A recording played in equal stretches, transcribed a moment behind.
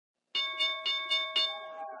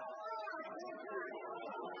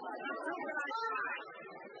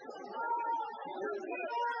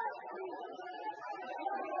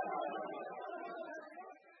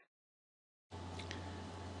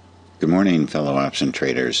Good morning, fellow option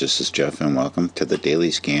traders. This is Jeff, and welcome to the daily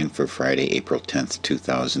scan for Friday, April 10th,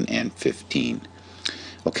 2015.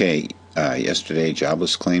 Okay, yesterday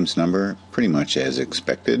jobless claims number pretty much as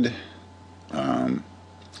expected. And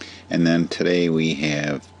then today we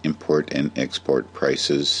have import and export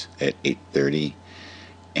prices at 8:30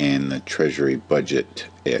 and the Treasury budget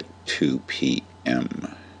at 2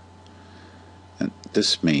 p.m. And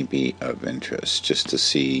this may be of interest just to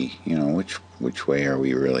see, which way are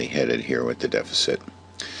we really headed here with the deficit.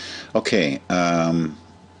 Okay,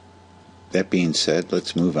 that being said,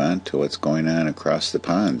 let's move on to what's going on across the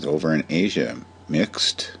ponds over in Asia.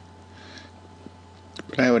 Mixed,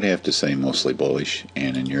 but I would have to say mostly bullish,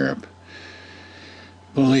 and in Europe,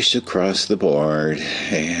 bullish across the board.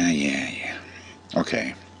 Yeah.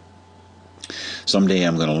 Okay. Someday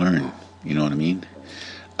I'm going to learn, you know what I mean?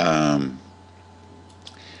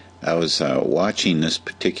 I was watching this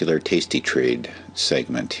particular Tasty Trade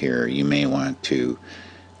segment here. You may want to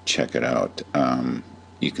check it out.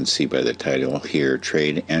 You can see by the title here,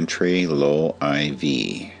 Trade Entry Low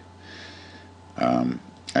IV. I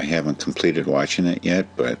haven't completed watching it yet,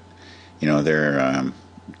 but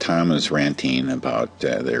Tom is ranting about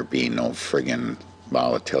there being no friggin'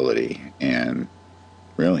 volatility, and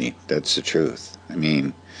really, that's the truth. I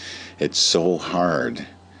mean, it's so hard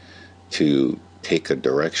to take a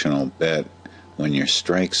directional bet when your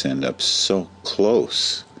strikes end up so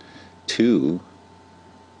close to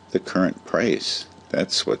the current price.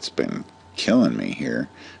 That's what's been killing me here.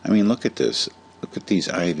 I mean, look at this. Look at these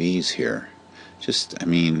IVs here.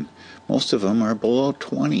 Most of them are below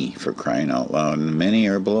 20, for crying out loud, and many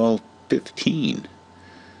are below 15.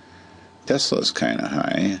 Tesla's kind of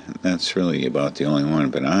high. That's really about the only one.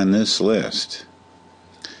 But on this list,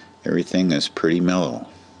 everything is pretty mellow.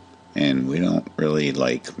 And we don't really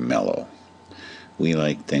like mellow. We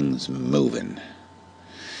like things moving.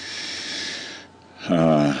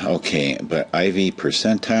 Okay, but IV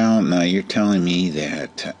percentile, now you're telling me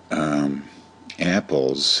that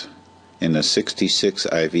Apple's in the 66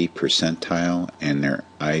 IV percentile and their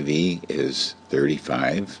IV is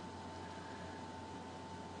 35?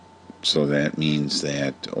 So that means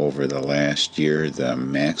that over the last year, the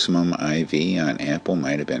maximum IV on Apple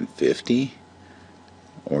might have been 50?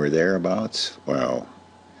 Or thereabouts. Wow,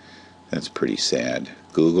 that's pretty sad.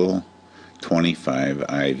 Google 25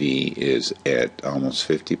 IV is at almost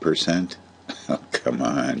 50%. Oh, come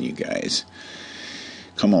on, you guys,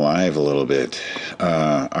 come alive a little bit.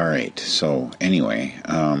 All right, so anyway,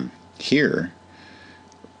 here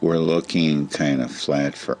we're looking kind of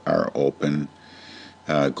flat for our open.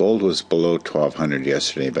 Gold was below 1200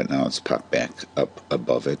 yesterday, but now it's popped back up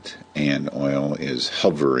above it, and oil is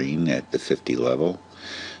hovering at the 50 level.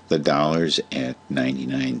 The dollar's at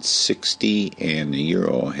 99.60, and the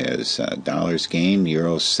euro has dollars gained.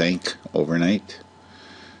 Euro sank overnight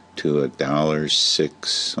to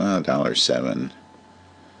 $1.06, well, $1.07,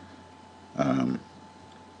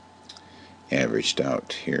 averaged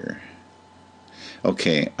out here.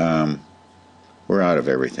 Okay, we're out of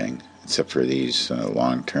everything except for these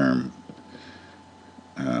long-term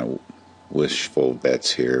wishful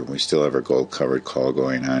bets here. We still have our gold covered call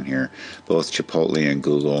going on here. Both Chipotle and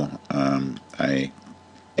Google, I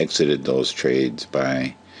exited those trades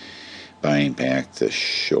by buying back the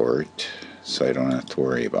short, so I don't have to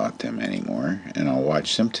worry about them anymore. And I'll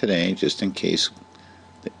watch them today just in case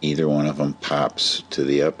either one of them pops to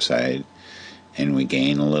the upside and we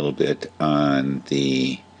gain a little bit on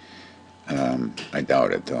the I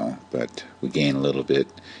doubt it though, but we gain a little bit.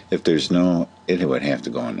 If there's no, it would have to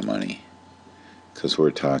go in the money, because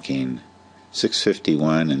we're talking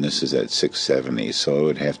 651 and this is at 670, so it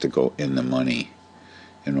would have to go in the money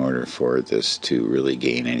in order for this to really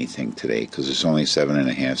gain anything today, because there's only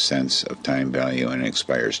 7.5 cents of time value and it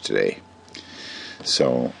expires today.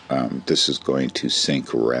 So this is going to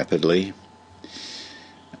sink rapidly,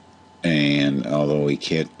 and although we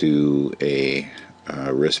can't do a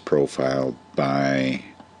risk profile by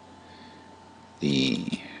the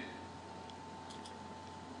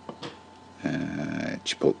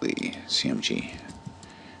Chipotle CMG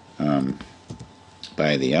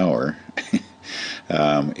by the hour,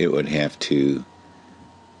 it would have to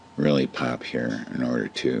really pop here in order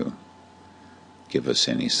to give us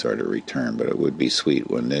any sort of return. But it would be sweet,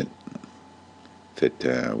 wouldn't it? If it,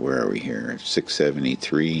 where are we here?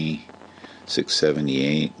 673,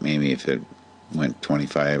 678. Maybe if it went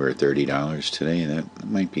 $25 or $30 today, that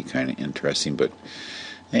might be kind of interesting. But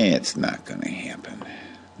it's not going to happen.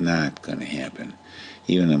 Not going to happen.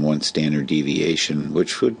 Even in one standard deviation,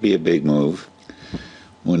 which would be a big move,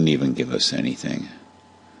 wouldn't even give us anything.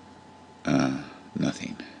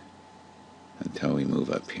 Nothing until we move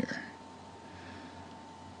up here.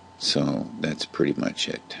 So that's pretty much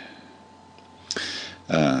it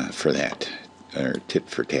for that, or tit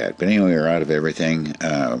for tat. But anyway, we're out of everything.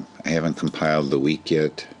 I haven't compiled the week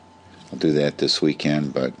yet. I'll do that this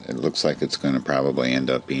weekend, but it looks like it's going to probably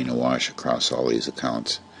end up being a wash across all these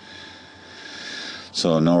accounts.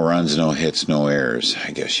 So no runs, no hits, no errors,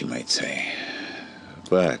 I guess you might say.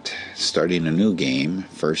 But starting a new game,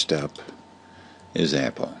 first up is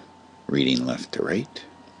Apple. Reading left to right.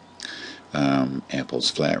 Apple's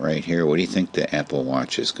flat right here. What do you think the Apple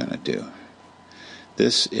Watch is going to do?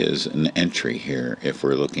 This is an entry here if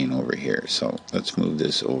we're looking over here. So let's move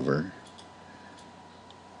this over.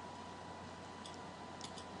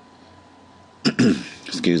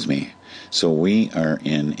 Excuse me. So we are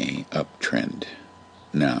in a uptrend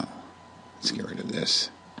now. Let's get rid of this.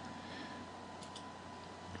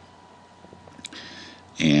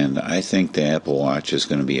 And I think the Apple Watch is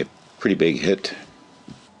going to be a pretty big hit.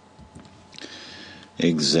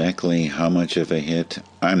 Exactly how much of a hit,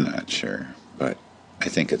 I'm not sure, but I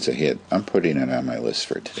think it's a hit. I'm putting it on my list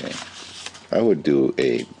for today. I would do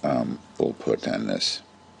a bull put on this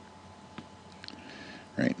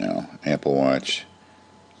right now. Apple Watch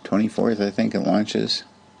 24th, I think it launches.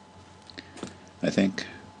 I think.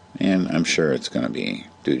 And I'm sure it's going to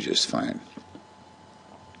do just fine.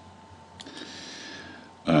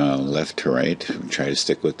 Left to right, try to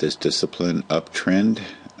stick with this discipline. Uptrend,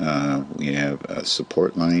 we have a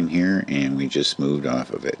support line here, and we just moved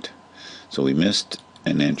off of it. So we missed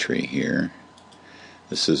an entry here.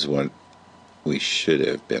 This is what we should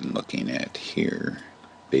have been looking at here,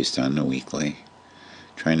 based on the weekly.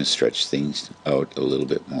 Trying to stretch things out a little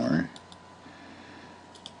bit more.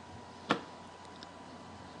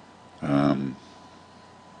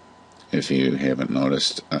 If you haven't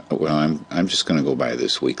noticed, well, I'm just going to go by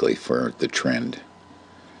this weekly for the trend.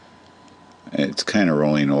 It's kind of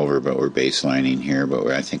rolling over, but we're baselining here. But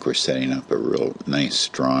I think we're setting up a real nice,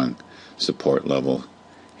 strong support level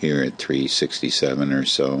here at 367 or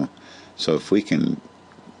so. So if we can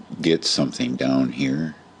get something down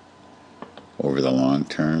here over the long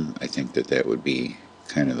term, I think that would be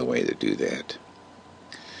kind of the way to do that.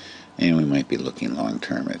 And we might be looking long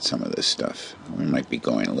term at some of this stuff. We might be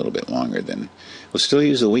going a little bit longer than... We'll still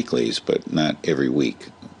use the weeklies, but not every week.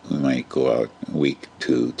 We might go out week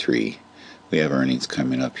 2, 3. We have earnings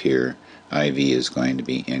coming up here. IV is going to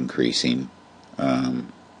be increasing.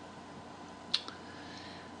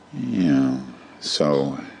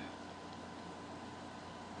 So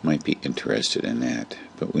might be interested in that.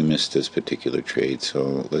 But we missed this particular trade,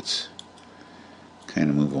 so let's kind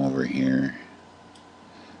of move over here.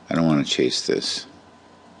 I don't want to chase this.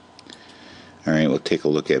 Alright, we'll take a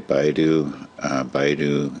look at Baidu.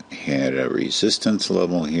 Baidu had a resistance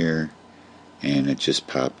level here, and it just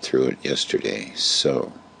popped through it yesterday.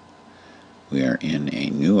 So we are in a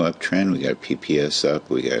new uptrend. We got PPS up.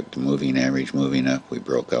 We got the moving average moving up. We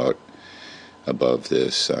broke out above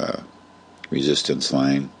this resistance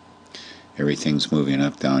line. Everything's moving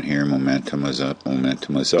up down here. Momentum is up.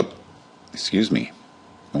 Momentum is up. Excuse me.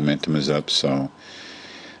 Momentum is up. So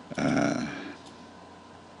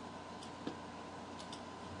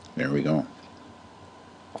there we go.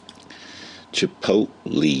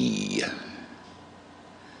 Chipotle.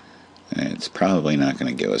 It's probably not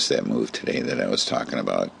going to give us that move today that I was talking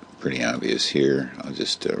about. Pretty obvious here. I'll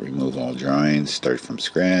just remove all drawings, start from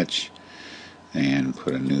scratch, and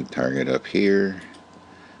put a new target up here.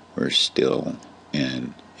 We're still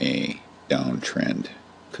in a downtrend.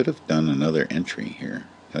 Could have done another entry here,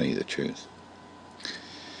 tell you the truth.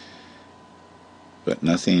 But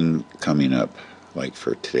nothing coming up like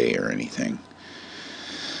for today or anything.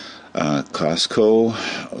 Costco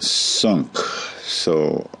sunk.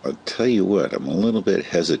 So I'll tell you what, I'm a little bit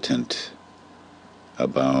hesitant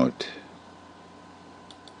about.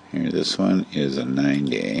 Here, this one is a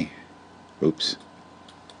 9-day. Oops.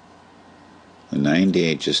 The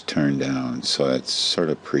 9-day just turned down, so that's sort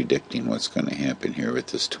of predicting what's going to happen here with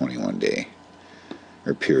this 21-day,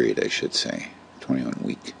 or period, I should say,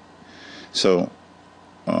 21-week. So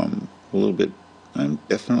a little bit, I'm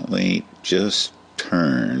definitely just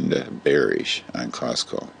turned bearish on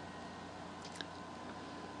Costco.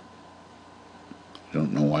 I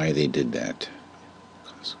don't know why they did that.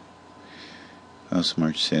 House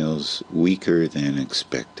March sales weaker than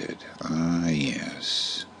expected. Ah,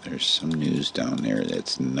 yes. There's some news down there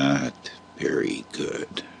that's not very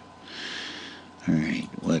good. Alright,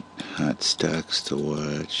 what hot stocks to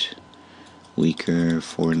watch? Weaker,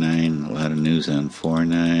 4.9. A lot of news on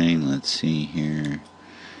 4.9. Let's see here.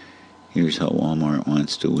 Here's how Walmart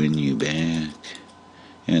wants to win you back.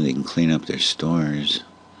 And they can clean up their stores.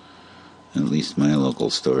 At least my local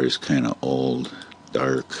store is kind of old.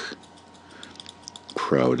 dark,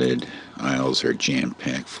 crowded. Aisles are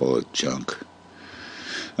jam-packed full of junk.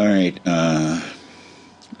 Alright, I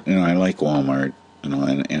like Walmart,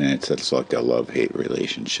 and it's like a love-hate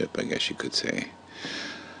relationship, I guess you could say.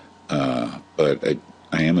 But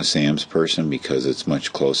I am a Sam's person because it's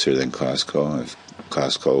much closer than Costco. If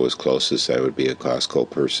Costco was closest, I would be a Costco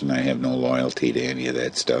person. I have no loyalty to any of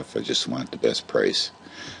that stuff. I just want the best price.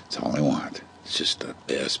 That's all I want. It's just the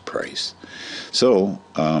best price. So,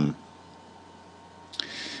 I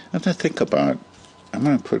have to think about, I'm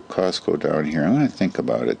going to put Costco down here. I'm going to think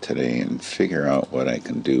about it today and figure out what I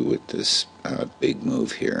can do with this big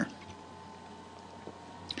move here.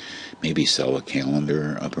 Maybe sell a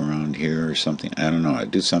calendar up around here or something. I don't know. I'd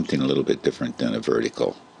do something a little bit different than a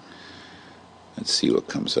vertical. Let's see what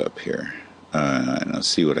comes up here. And I'll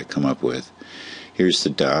see what I come up with. Here's the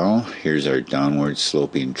Dow. Here's our downward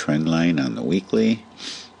sloping trend line on the weekly.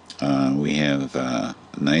 We have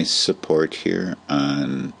nice support here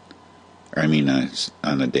on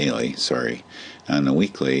the daily, sorry. On the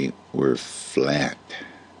weekly, we're flat.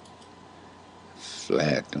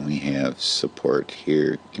 And we have support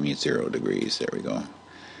here. Give me 0 degrees. There we go.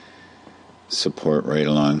 Support right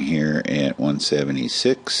along here at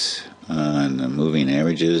 176. And the moving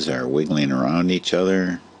averages are wiggling around each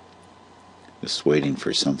other. Just waiting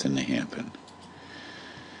for something to happen.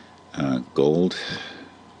 Gold.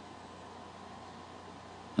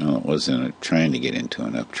 Well, it wasn't trying to get into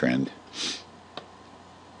an uptrend.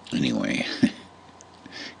 Anyway.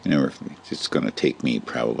 It's going to take me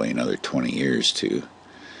probably another 20 years to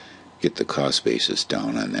get the cost basis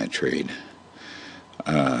down on that trade.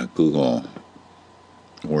 Google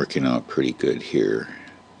working out pretty good here,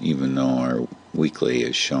 even though our weekly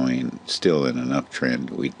is showing still in an uptrend.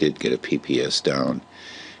 We did get a PPS down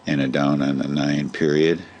and a down on the 9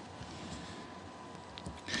 period.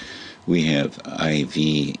 We have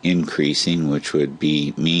IV increasing, which would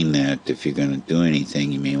mean that if you're going to do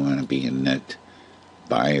anything, you may want to be a net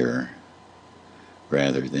buyer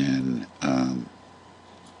rather than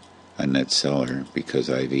a net seller, because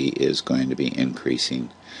IV is going to be increasing.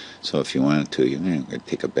 So if you wanted to, you're going to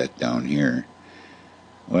take a bet down here.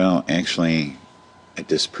 Well, actually, I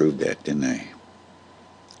disproved that, didn't I?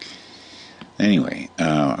 Anyway,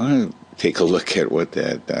 I'm going to take a look at what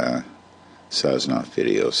that Sosnoff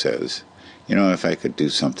video says. If I could do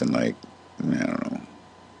something like, I don't know,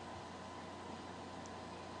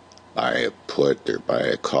 buy a put or buy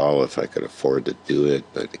a call if I could afford to do it,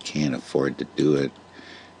 but I can't afford to do it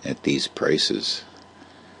at these prices.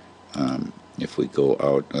 If we go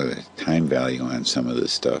out time value on some of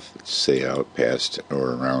this stuff, say out past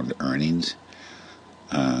or around earnings,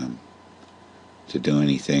 to do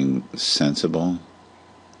anything sensible,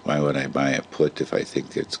 why would I buy a put if I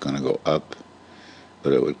think it's going to go up,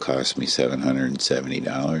 but it would cost me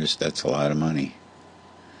 $770? That's a lot of money.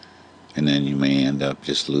 And then you may end up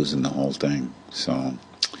just losing the whole thing. So,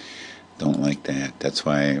 don't like that. That's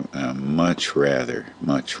why I much rather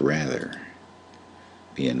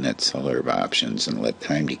be a net seller of options and let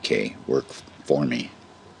time decay work for me.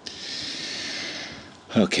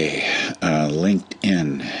 Okay,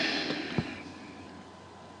 LinkedIn.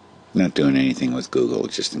 Not doing anything with Google,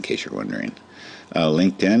 just in case you're wondering.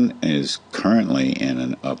 LinkedIn is currently in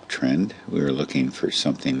an uptrend. We were looking for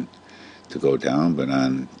something to go down, but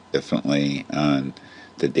definitely on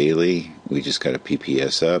the daily, we just got a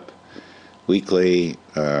PPS up. Weekly,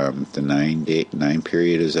 the 9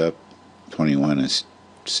 period is up. 21 is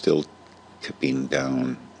still tipping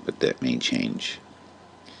down, but that may change.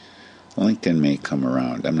 LinkedIn may come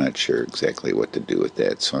around. I'm not sure exactly what to do with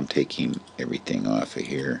that, so I'm taking everything off of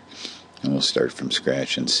here, and we'll start from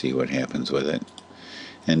scratch and see what happens with it.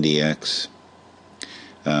 NDX,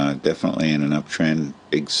 definitely in an uptrend,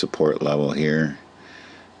 big support level here.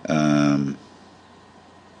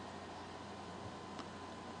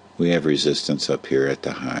 We have resistance up here at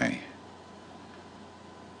the high,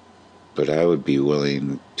 but I would be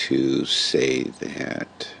willing to say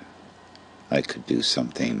that I could do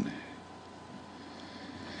something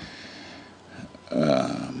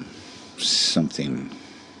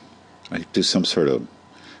I could do some sort of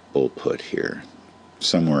bull put here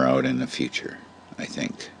somewhere out in the future. I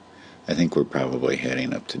think we're probably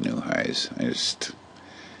heading up to new highs. I just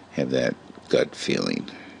have that gut feeling.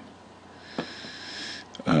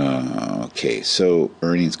 Okay, so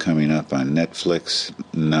earnings coming up on Netflix.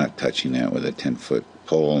 Not touching that with a 10-foot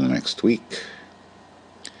pole next week.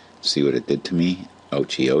 See what it did to me.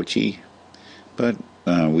 Ouchie, ouchie. But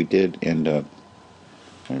we did end up...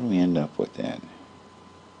 How did we end up with that?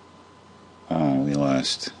 We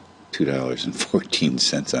lost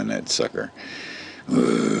 $2.14 on that sucker.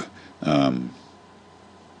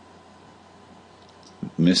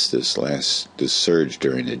 missed this surge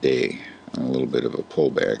during the day, a little bit of a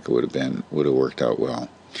pullback would have worked out well.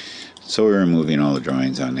 So we're removing all the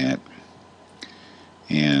drawings on that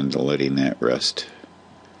and letting that rest.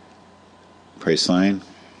 Price line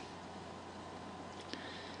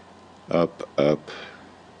up, up.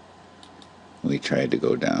 We tried to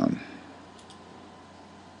go down.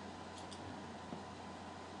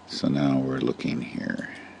 So now we're looking here.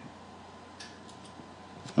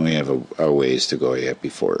 And we have a ways to go yet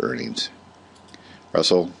before earnings.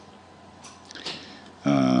 Russell,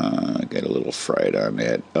 got a little fried on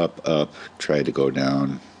that. Up, up, tried to go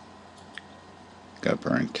down. Got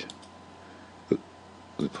burnt.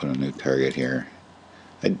 We put a new target here.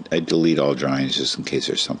 I delete all drawings just in case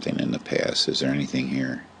there's something in the past. Is there anything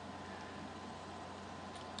here?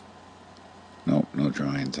 Nope, no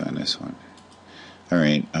drawings on this one.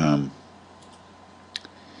 Alright,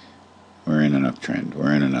 we're in an uptrend.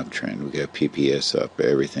 We got PPS up.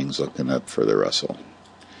 Everything's looking up for the Russell.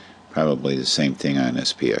 Probably the same thing on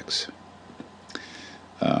SPX.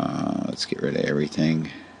 Let's get rid of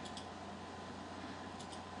everything.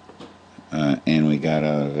 And we got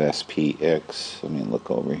out of SPX. Let me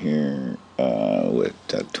look over here with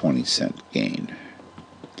a 20-cent gain.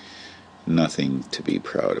 Nothing to be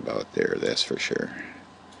proud about there, that's for sure.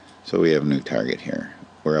 So we have a new target here.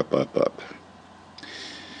 We're up, up, up.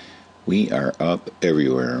 We are up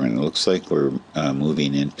everywhere, and it looks like we're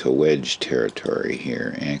moving into wedge territory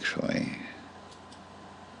here, actually.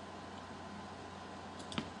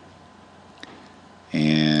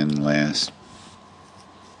 And last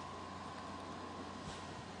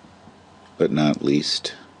but not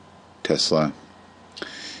least, Tesla.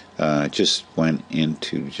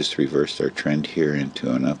 Just reversed our trend here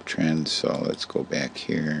into an uptrend. So let's go back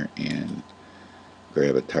here and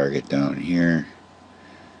grab a target down here.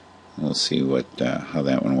 We'll see what how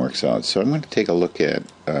that one works out. So I'm going to take a look at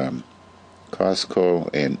Costco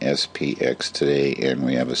and SPX today, and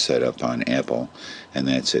we have a setup on Apple, and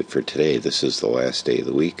that's it for today. This is the last day of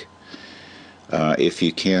the week. If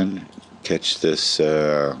you can catch this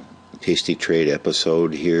Tasty Trade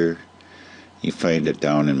episode here, you find it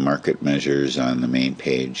down in Market Measures on the main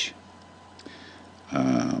page.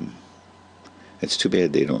 It's too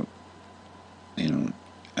bad they don't, I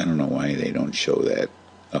don't know why they don't show that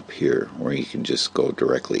up here where you can just go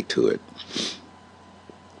directly to it.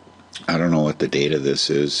 I don't know what the date of this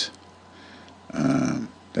is.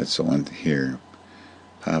 That's the one here.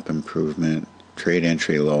 Pop improvement, trade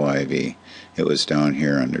entry, low IV. It was down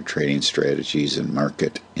here under trading strategies and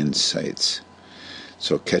market insights.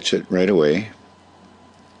 So catch it right away.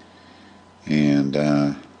 And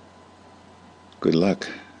good luck.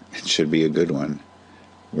 It should be a good one.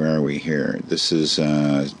 Where are we here? This is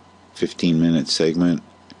a 15-minute segment.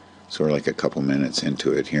 So we're like a couple minutes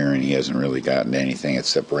into it here, and he hasn't really gotten to anything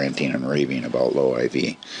except ranting and raving about low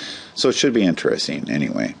IV. So it should be interesting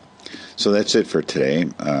anyway. So that's it for today.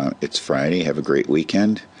 It's Friday. Have a great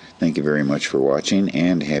weekend. Thank you very much for watching,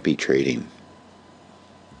 and happy trading.